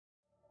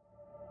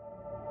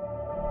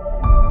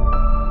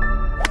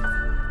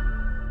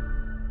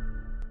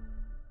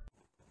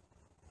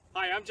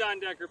I'm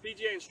John Decker,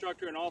 PGA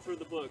instructor and author of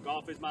the book,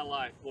 Golf is My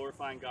Life,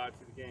 Glorifying God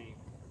Through the Game.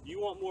 You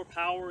want more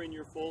power in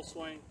your full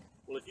swing?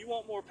 Well, if you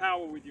want more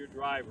power with your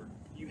driver,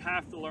 you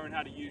have to learn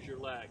how to use your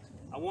legs.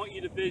 I want you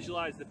to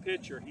visualize the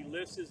pitcher. He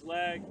lifts his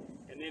leg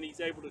and then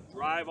he's able to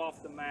drive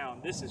off the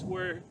mound. This is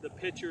where the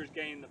pitcher is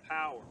gaining the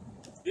power.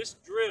 This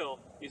drill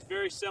is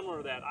very similar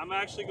to that. I'm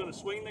actually going to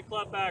swing the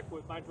club back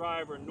with my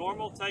driver,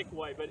 normal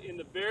takeaway, but in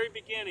the very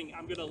beginning,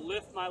 I'm going to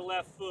lift my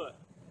left foot.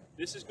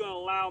 This is going to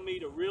allow me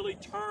to really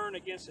turn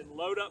against and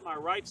load up my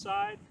right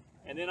side,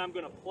 and then I'm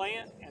going to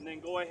plant and then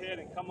go ahead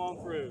and come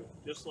on through,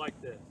 just like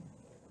this.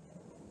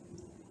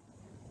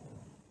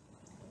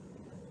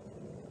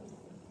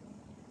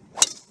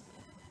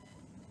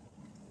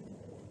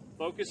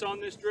 Focus on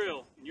this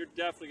drill, and you're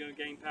definitely going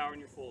to gain power in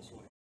your full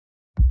swing.